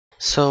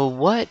So,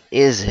 what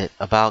is it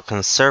about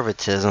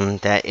conservatism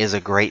that is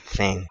a great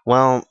thing?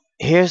 Well,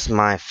 here's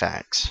my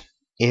facts.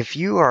 If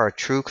you are a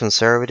true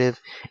conservative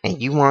and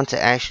you want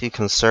to actually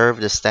conserve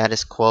the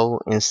status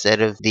quo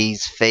instead of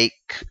these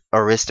fake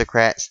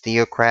aristocrats,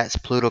 theocrats,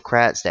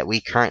 plutocrats that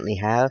we currently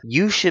have,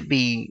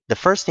 the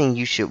first thing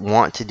you should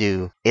want to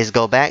do is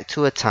go back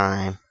to a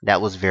time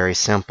that was very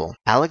simple.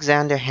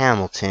 Alexander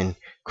Hamilton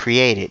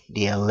created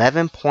the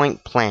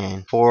 11-point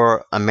plan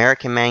for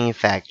American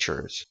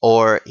manufacturers,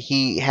 or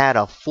he had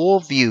a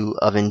full view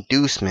of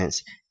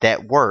inducements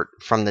that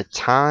worked from the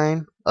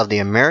time of the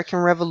American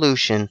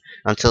Revolution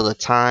until the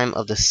time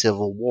of the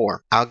Civil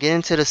War. I'll get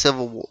into the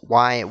Civil War,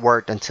 why it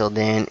worked until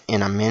then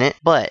in a minute,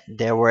 but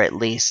there were at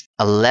least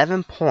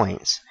 11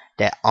 points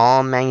that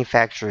all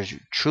manufacturers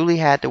truly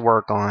had to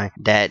work on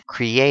that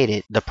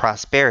created the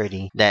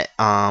prosperity that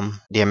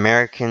the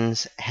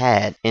Americans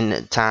had in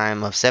the time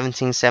of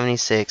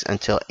 1776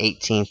 until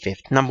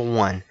 1850. Number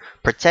one,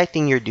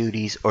 protecting your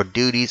duties or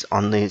duties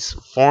on those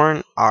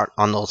foreign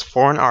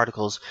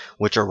articles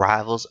which are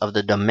rivals of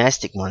the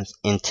domestic ones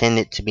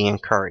intended to be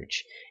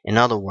encouraged. In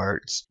other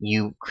words,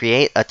 you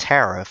create a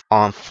tariff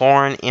on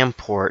foreign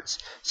imports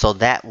so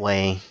that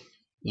way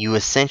you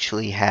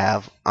essentially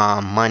have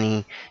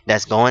money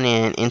that's going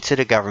into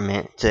the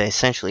government to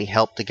essentially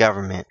help the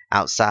government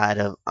outside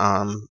of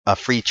a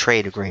free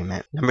trade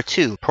agreement. Number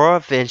two,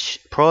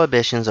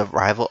 prohibitions of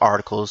rival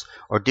articles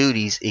or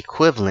duties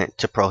equivalent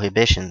to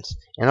prohibitions.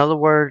 In other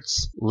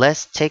words,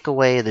 let's take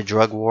away the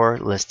drug war,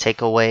 let's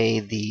take away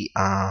the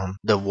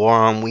war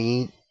on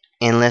weed,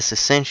 and let's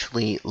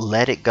essentially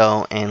let it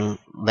go and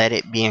let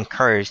it be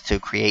encouraged to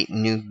create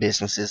new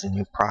businesses and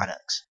new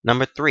products.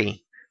 Number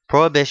three,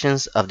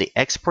 prohibitions of the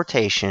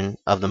exportation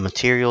of the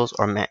materials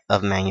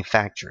of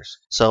manufacturers.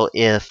 So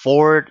if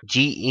Ford,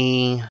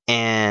 GE,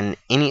 and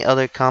any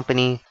other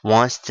company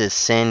wants to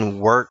send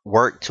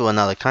work to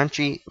another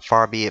country,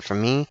 far be it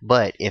from me,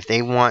 but if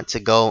they want to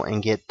go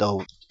and get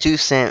the 2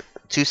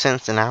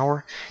 cents an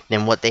hour,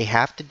 then what they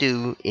have to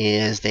do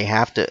is they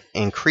have to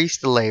increase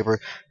the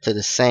labor to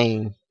the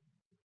same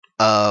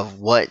of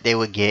what they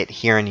would get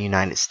here in the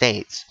United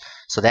States.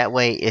 So that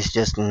way it's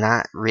just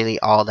not really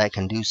all that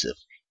conducive.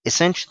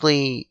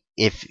 Essentially,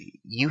 if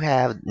you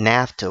have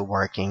NAFTA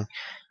working,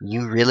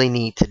 you really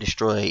need to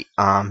destroy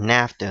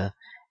NAFTA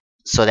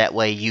so that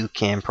way you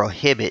can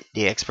prohibit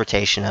the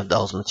exportation of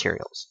those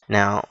materials.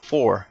 Now,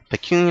 four,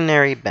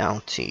 pecuniary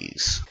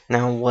bounties.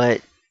 Now,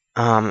 what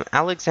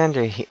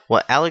Alexander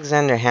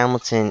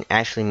Hamilton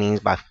actually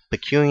means by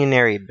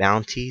pecuniary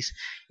bounties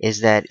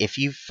is that if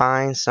you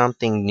find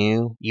something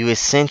new, you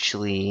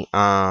essentially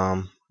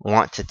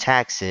want to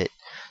tax it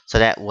so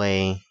that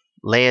way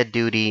lay a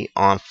duty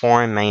on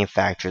foreign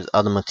manufacturers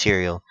of the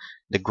material,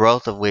 the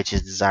growth of which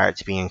is desired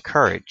to be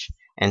encouraged,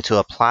 and to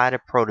apply the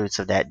produce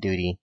of that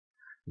duty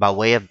by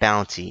way of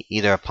bounty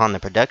either upon the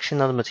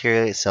production of the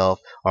material itself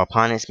or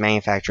upon its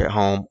manufacture at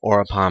home or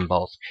upon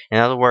both. In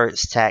other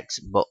words, tax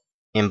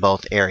in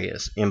both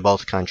areas, in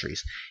both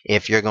countries.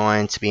 If you're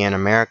going to be in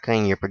America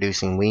and you're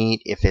producing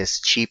weed, if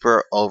it's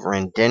cheaper over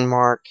in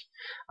Denmark,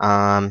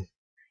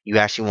 you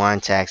actually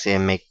want to tax it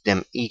and make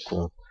them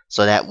equal.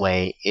 So that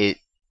way it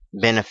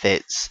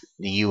benefits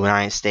the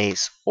United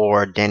States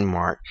or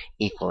Denmark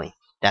equally.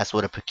 That's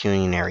what a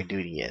pecuniary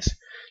duty is.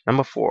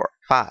 Number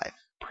five,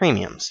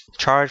 premiums.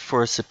 Charge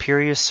for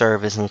superior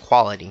service and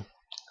quality.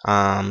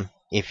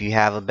 If you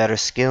have a better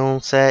skill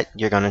set,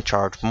 you're going to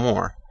charge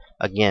more.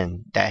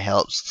 Again, that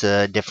helps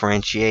to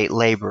differentiate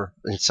labor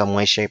in some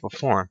way, shape, or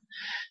form.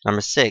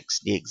 Number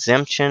six, the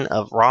exemption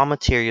of raw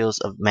materials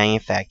of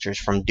manufacturers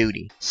from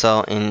duty.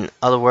 So, in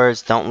other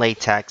words, don't lay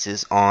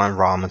taxes on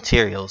raw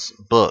materials,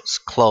 books,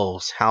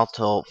 clothes,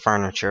 household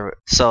furniture.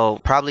 So,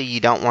 probably you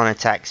don't want to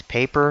tax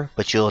paper,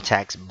 but you'll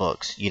tax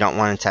books. You don't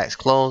want to tax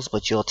clothes,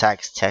 but you'll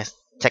tax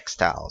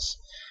textiles.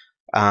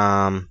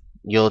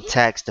 You'll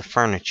tax the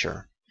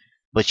furniture,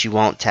 but you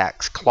won't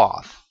tax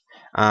cloth.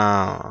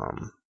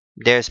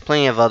 There's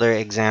plenty of other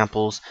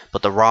examples,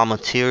 but the raw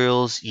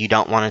materials you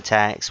don't want to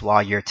tax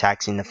while you're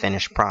taxing the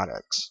finished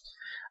products.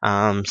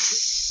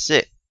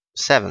 7.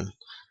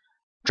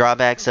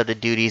 Drawbacks of the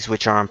duties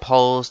which are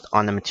imposed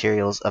on the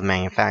materials of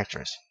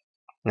manufacturers.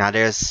 Now,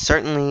 there's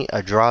certainly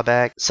a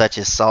drawback, such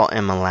as salt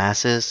and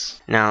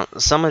molasses. Now,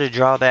 some of the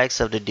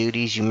drawbacks of the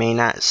duties, you may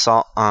not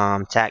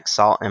tax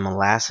salt and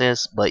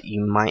molasses, but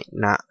you might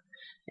not.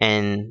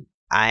 And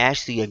I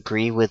actually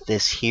agree with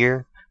this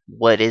here.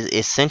 What is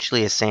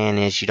essentially is saying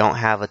is you don't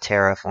have a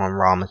tariff on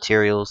raw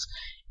materials,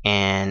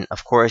 and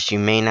of course you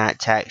may not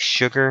tax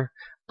sugar,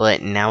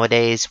 but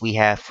nowadays we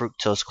have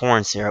fructose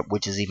corn syrup,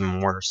 which is even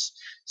worse.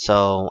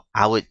 So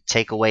I would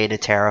take away the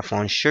tariff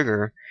on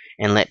sugar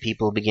and let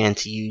people begin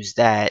to use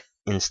that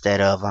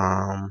instead of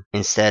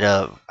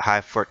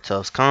high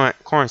fructose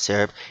corn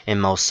syrup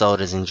in most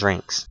sodas and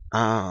drinks.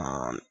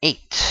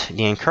 8.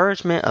 The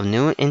encouragement of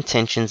new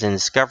intentions and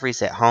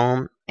discoveries at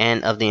home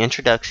and of the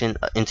introduction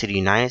into the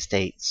United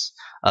States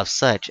of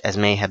such as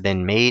may have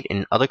been made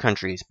in other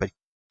countries,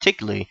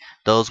 particularly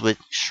those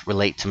which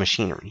relate to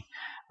machinery.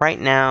 Right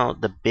now,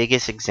 the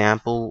biggest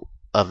example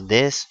of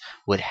this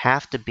would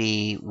have to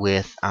be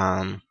with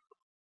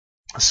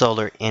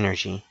solar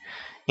energy.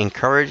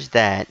 Encourage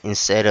that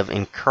instead of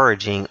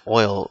encouraging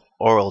oil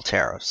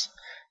tariffs.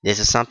 This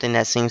is something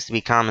that seems to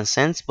be common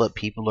sense, but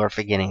people are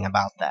forgetting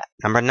about that.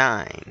 Number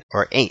 9,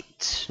 or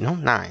 8, no,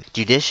 9.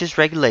 Judicious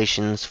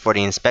regulations for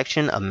the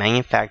inspection of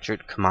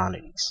manufactured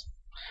commodities.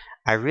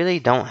 I really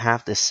don't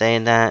have to say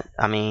that.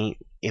 I mean,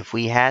 if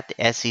we had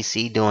the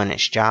SEC doing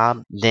its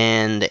job,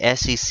 then the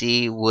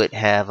SEC would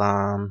have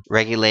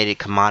regulated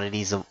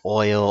commodities of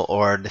oil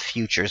or the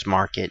futures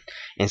market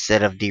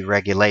instead of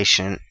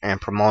deregulation and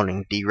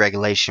promoting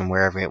deregulation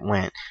wherever it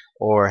went,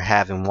 or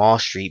having Wall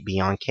Street be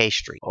on K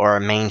Street or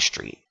Main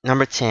Street.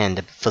 Number 10,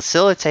 the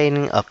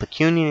facilitating of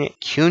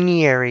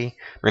pecuniary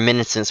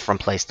remittances from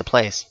place to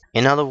place.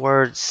 In other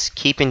words,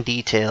 keeping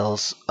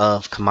details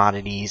of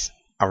commodities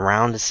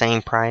around the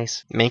same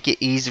price, make it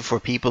easy for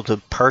people to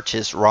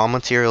purchase raw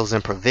materials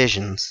and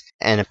provisions,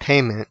 and a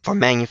payment for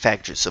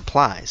manufactured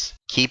supplies.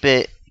 Keep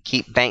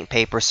bank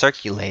paper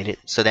circulated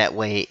so that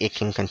way it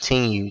can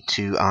continue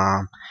to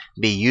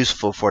be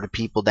useful for the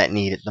people that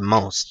need it the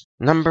most.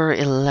 Number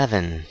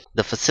 11,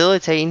 the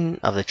facilitating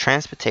of the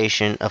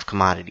transportation of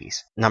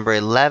commodities. Number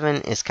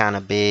 11 is kind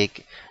of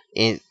big.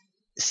 It's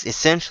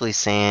essentially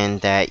saying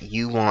that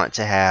you want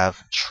to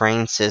have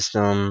train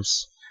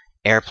systems,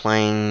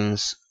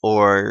 airplanes,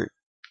 or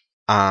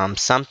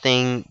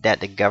something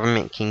that the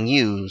government can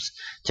use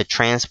to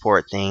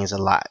transport things a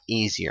lot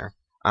easier.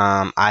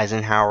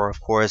 Eisenhower, of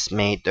course,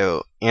 made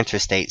the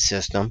interstate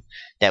system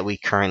that we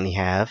currently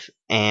have,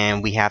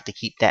 and we have to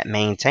keep that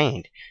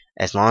maintained.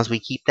 As long as we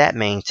keep that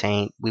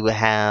maintained, we will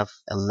have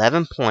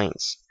 11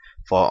 points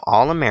for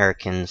all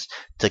Americans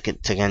to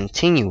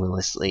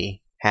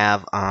continuously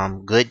have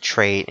good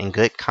trade and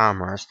good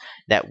commerce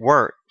that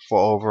worked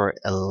for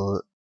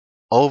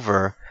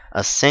over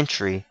a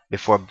century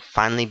before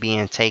finally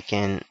being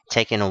taken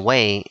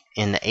away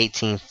in the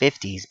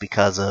 1850s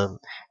because of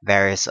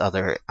various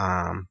other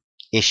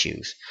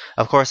issues.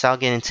 Of course, I'll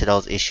get into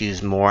those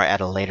issues more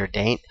at a later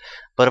date,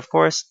 but of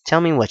course,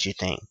 tell me what you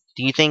think.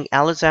 Do you think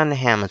Alexander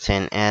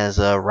Hamilton, as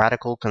a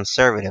radical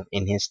conservative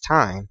in his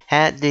time,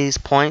 had these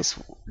points,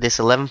 this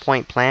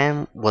 11-point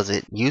plan? Was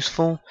it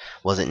useful?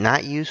 Was it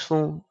not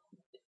useful?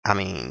 I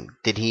mean,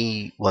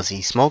 was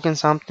he smoking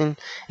something?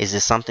 Is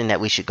this something that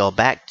we should go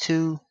back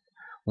to?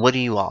 What do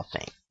you all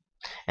think?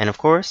 And of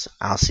course,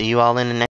 I'll see you all in the next